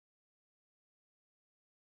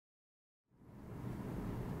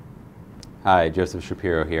Hi, Joseph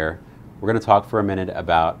Shapiro here. We're going to talk for a minute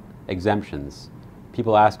about exemptions.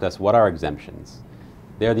 People ask us, what are exemptions?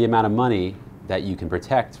 They're the amount of money that you can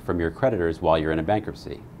protect from your creditors while you're in a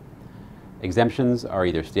bankruptcy. Exemptions are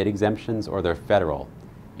either state exemptions or they're federal.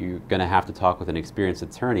 You're going to have to talk with an experienced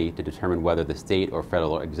attorney to determine whether the state or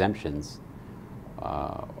federal exemptions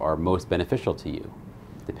are most beneficial to you.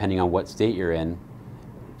 Depending on what state you're in,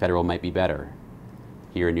 federal might be better.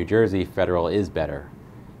 Here in New Jersey, federal is better.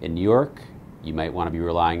 In New York, you might want to be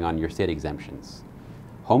relying on your state exemptions.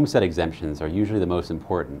 Homestead exemptions are usually the most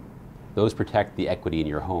important. Those protect the equity in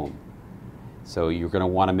your home. So you're going to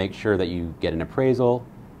want to make sure that you get an appraisal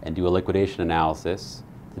and do a liquidation analysis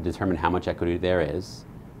to determine how much equity there is,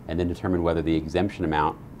 and then determine whether the exemption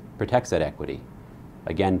amount protects that equity.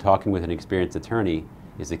 Again, talking with an experienced attorney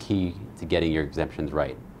is the key to getting your exemptions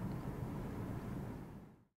right.